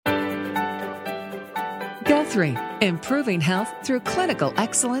Guthrie, improving health through clinical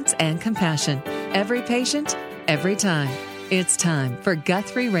excellence and compassion. Every patient, every time. It's time for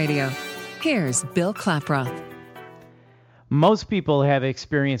Guthrie Radio. Here's Bill Klaproth. Most people have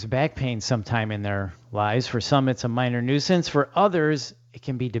experienced back pain sometime in their lives. For some, it's a minor nuisance. For others, it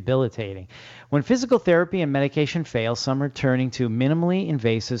can be debilitating. When physical therapy and medication fail, some are turning to minimally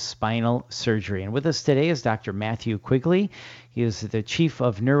invasive spinal surgery. And with us today is Dr. Matthew Quigley. He is the Chief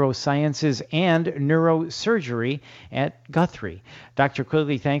of Neurosciences and Neurosurgery at Guthrie. Dr.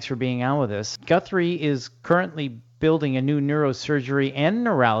 Quigley, thanks for being on with us. Guthrie is currently building a new neurosurgery and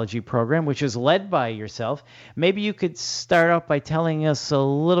neurology program, which is led by yourself. Maybe you could start out by telling us a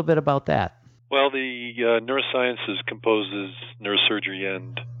little bit about that. Well, the neurosciences composes neurosurgery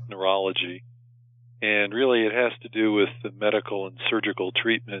and neurology, and really it has to do with the medical and surgical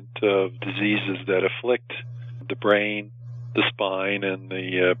treatment of diseases that afflict the brain, the spine, and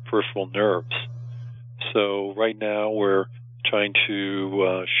the peripheral nerves. So right now we're trying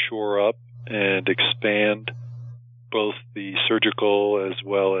to shore up and expand both the surgical as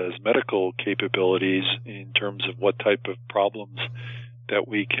well as medical capabilities in terms of what type of problems that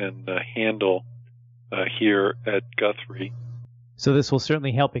we can handle here at Guthrie. So this will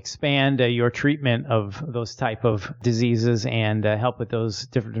certainly help expand your treatment of those type of diseases and help with those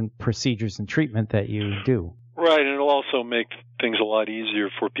different procedures and treatment that you do. Right, and it'll also make things a lot easier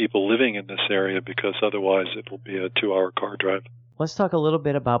for people living in this area because otherwise it will be a 2-hour car drive. Let's talk a little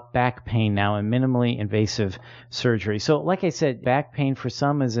bit about back pain now and minimally invasive surgery. So like I said, back pain for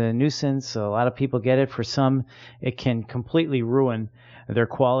some is a nuisance. A lot of people get it. For some, it can completely ruin their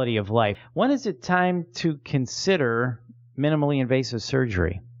quality of life. When is it time to consider minimally invasive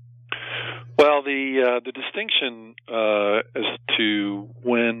surgery? Well, the distinction as to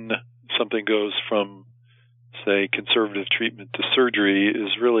when something goes from, say, conservative treatment to surgery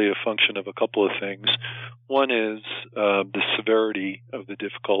is really a function of a couple of things. One is the severity of the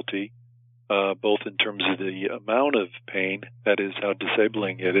difficulty, both in terms of the amount of pain, that is how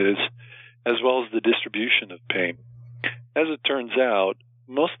disabling it is, as well as the distribution of pain. As it turns out,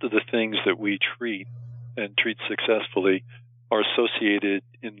 most of the things that we treat and treat successfully are associated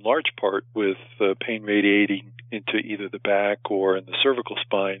in large part with pain radiating into either the back or in the cervical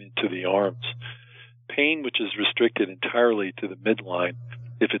spine into the arms. Pain which is restricted entirely to the midline,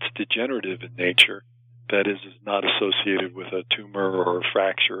 if it's degenerative in nature, that is not associated with a tumor or a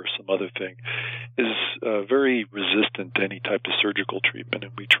fracture or some other thing, is very resistant to any type of surgical treatment,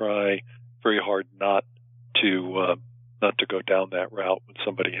 and we try very hard not to go down that route when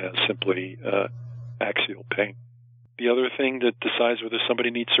somebody has simply axial pain. The other thing that decides whether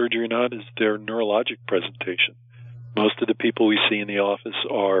somebody needs surgery or not is their neurologic presentation. Most of the people we see in the office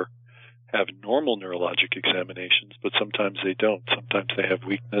have normal neurologic examinations, but sometimes they don't. Sometimes they have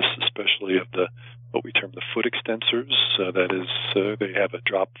weakness, especially of what we term the foot extensors. That is, they have a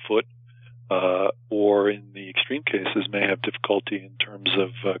dropped foot, or in the extreme cases may have difficulty in terms of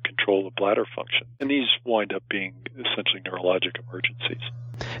control of bladder function. And these wind up being essentially neurologic emergencies.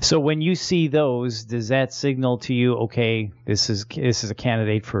 So when you see those, does that signal to you, okay, this is a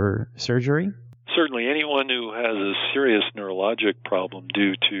candidate for surgery? Certainly, anyone who has a serious neurologic problem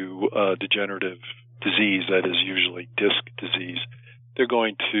due to degenerative disease, that is usually disc disease, they're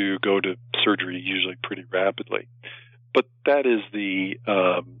going to go to surgery usually pretty rapidly. But that is the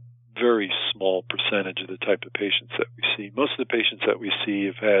very small percentage of the type of patients that we see. Most of the patients that we see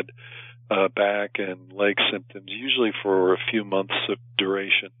have had back and leg symptoms, usually for a few months of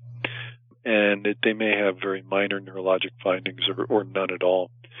duration. And they may have very minor neurologic findings or none at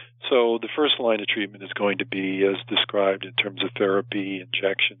all. So the first line of treatment is going to be as described in terms of therapy,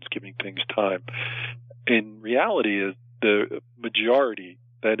 injections, giving things time. In reality, the majority,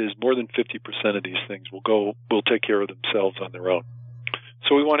 that is more than 50% of these things will take care of themselves on their own.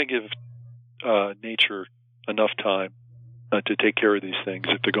 So we want to give nature enough time to take care of these things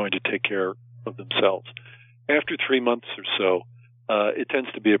if they're going to take care of themselves. After 3 months or so, it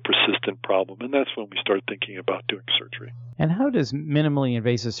tends to be a persistent problem, and that's when we start thinking about doing surgery. And how does minimally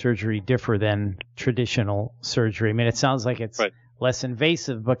invasive surgery differ than traditional surgery? I mean, it sounds like it's less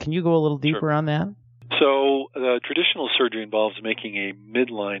invasive, but can you go a little deeper on that? So traditional surgery involves making a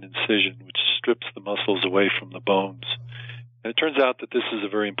midline incision, which strips the muscles away from the bones. And it turns out that this is a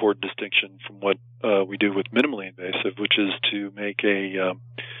very important distinction from what we do with minimally invasive, which is to make a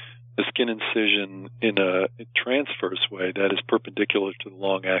skin incision in a transverse way that is perpendicular to the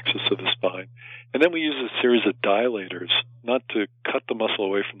long axis of the spine. And then we use a series of dilators, not to cut the muscle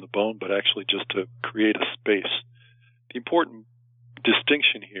away from the bone, but actually just to create a space. The important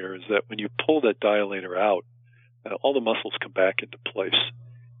distinction here is that when you pull that dilator out, all the muscles come back into place.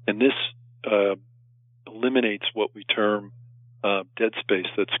 And this eliminates what we term dead space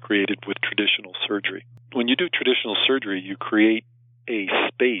that's created with traditional surgery. When you do traditional surgery, you create a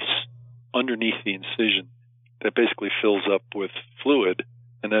space underneath the incision that basically fills up with fluid,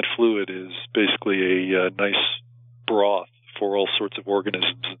 and that fluid is basically a nice broth for all sorts of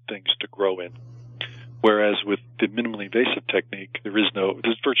organisms and things to grow in. Whereas with the minimally invasive technique, there's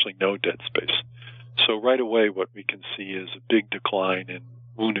virtually no dead space. So right away, what we can see is a big decline in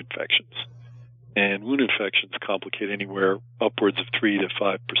wound infections. And wound infections complicate anywhere upwards of 3 to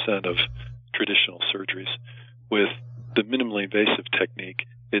 5% of traditional surgeries. With the minimally invasive technique,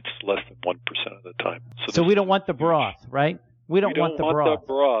 it's less than 1% of the time. So we don't want the broth, right? We don't want the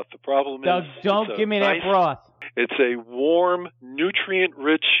broth. The problem is... Don't give me that broth. It's a warm,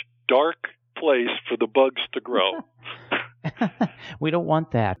 nutrient-rich, dark place for the bugs to grow. We don't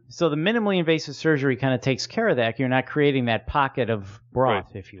want that. So the minimally invasive surgery kind of takes care of that. You're not creating that pocket of broth,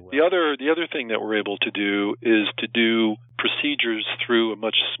 right, if you will. The other thing that we're able to do is to do procedures through a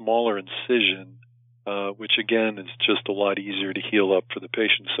much smaller incision, which again is just a lot easier to heal up for the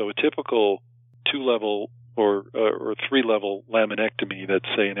patient. So a typical 2-level or 3-level laminectomy that,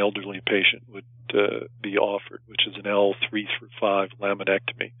 say, an elderly patient would be offered, which is an L3 through 5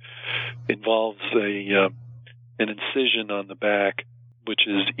 laminectomy, involves an incision on the back, which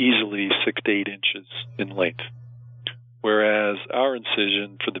is easily 6 to 8 inches in length. Whereas our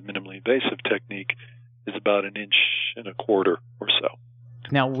incision for the minimally invasive technique is about 1.25 inches or so.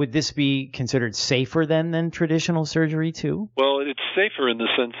 Now, would this be considered safer than traditional surgery, too? Well, it's safer in the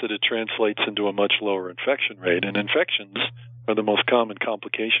sense that it translates into a much lower infection rate. And infections are the most common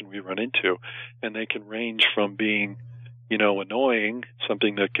complication we run into. And they can range from being, annoying,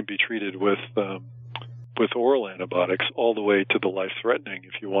 something that can be treated with oral antibiotics, all the way to the life-threatening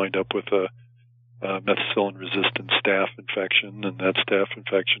if you wind up with a methicillin-resistant staph infection, and that staph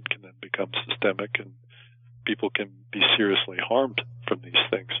infection can then become systemic, and people can be seriously harmed from these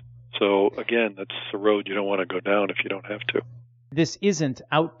things. So, again, that's the road you don't want to go down if you don't have to. This isn't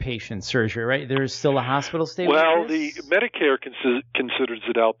outpatient surgery, right? There's still a hospital stay with Well, this? The Medicare considers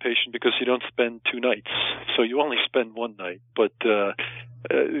it outpatient because you don't spend 2 nights. So you only spend 1 night. But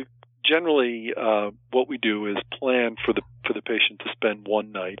generally, what we do is plan for the patient to spend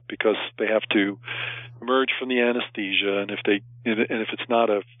 1 night because they have to emerge from the anesthesia, and if it's not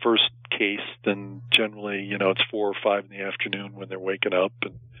a first case, then generally it's 4 or 5 in the afternoon when they're waking up,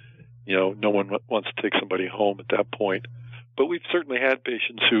 and no one wants to take somebody home at that point. But we've certainly had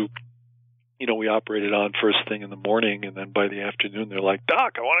patients who we operated on first thing in the morning, and then by the afternoon they're like,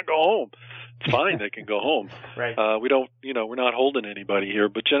 "Doc, I want to go home." It's fine, they can go home. Right. We don't, we're not holding anybody here,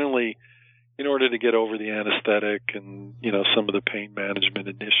 but generally, in order to get over the anesthetic and some of the pain management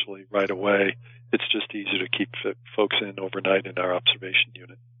initially right away, it's just easier to keep folks in overnight in our observation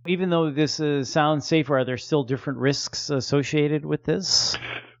unit. Even though this sounds safer, are there still different risks associated with this?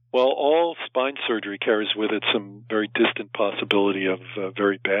 Well, all spine surgery carries with it some very distant possibility of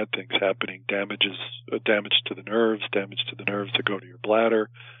very bad things happening, damage to the nerves that go to your bladder,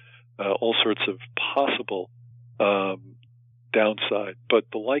 all sorts of possible downside. But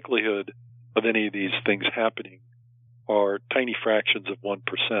the likelihood of any of these things happening are tiny fractions of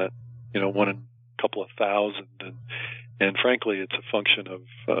 1%, 1 in a couple of thousand. And frankly, it's a function of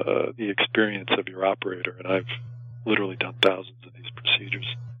the experience of your operator. And I've literally done thousands of these procedures.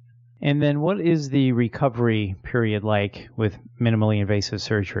 And then what is the recovery period like with minimally invasive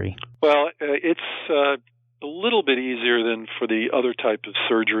surgery? Well, it's a little bit easier than for the other type of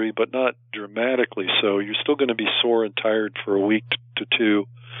surgery, but not dramatically so. You're still going to be sore and tired for a week to 2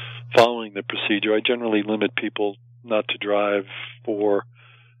 following the procedure. I generally limit people not to drive for,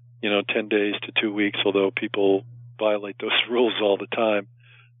 10 days to 2 weeks, although people violate those rules all the time.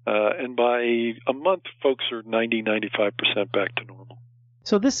 And by a month, folks are 90-95% back to normal.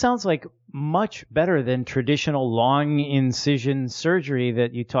 So this sounds like much better than traditional long incision surgery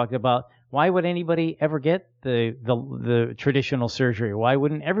that you talked about. Why would anybody ever get the traditional surgery? Why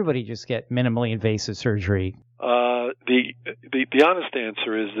wouldn't everybody just get minimally invasive surgery? The honest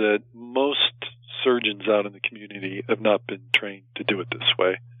answer is that most surgeons out in the community have not been trained to do it this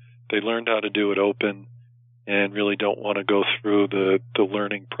way. They learned how to do it open and really don't want to go through the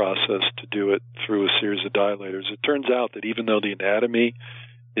learning process to do it through a series of dilators. It turns out that even though the anatomy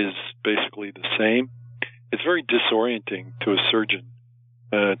is basically the same, it's very disorienting to a surgeon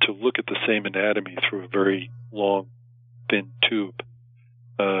to look at the same anatomy through a very long, thin tube.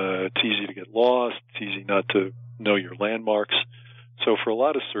 It's easy to get lost. It's easy not to know your landmarks. So for a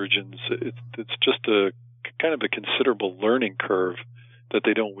lot of surgeons, it's just a kind of a considerable learning curve that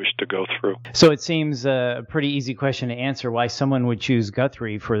they don't wish to go through. So it seems a pretty easy question to answer why someone would choose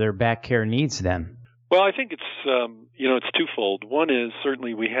Guthrie for their back care needs then. Well, I think it's it's twofold. One is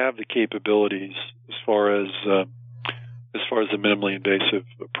certainly we have the capabilities as far as a minimally invasive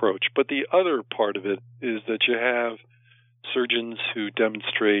approach, but the other part of it is that you have surgeons who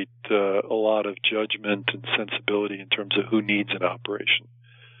demonstrate a lot of judgment and sensibility in terms of who needs an operation.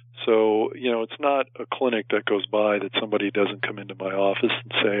 So, it's not a clinic that goes by that somebody doesn't come into my office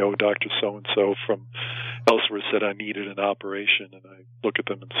and say, oh, Dr. So-and-so from elsewhere said I needed an operation. And I look at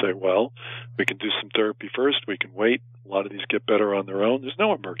them and say, well, we can do some therapy first. We can wait. A lot of these get better on their own. There's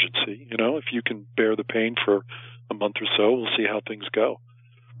no emergency. If you can bear the pain for a month or so, we'll see how things go.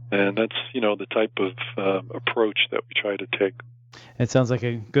 And that's, the type of approach that we try to take. It sounds like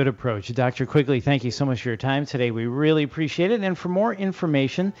a good approach. Dr. Quigley, thank you so much for your time today. We really appreciate it. And for more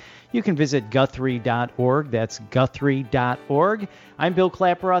information, you can visit Guthrie.org. That's Guthrie.org. I'm Bill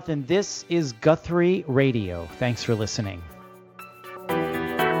Klaproth, and this is Guthrie Radio. Thanks for listening.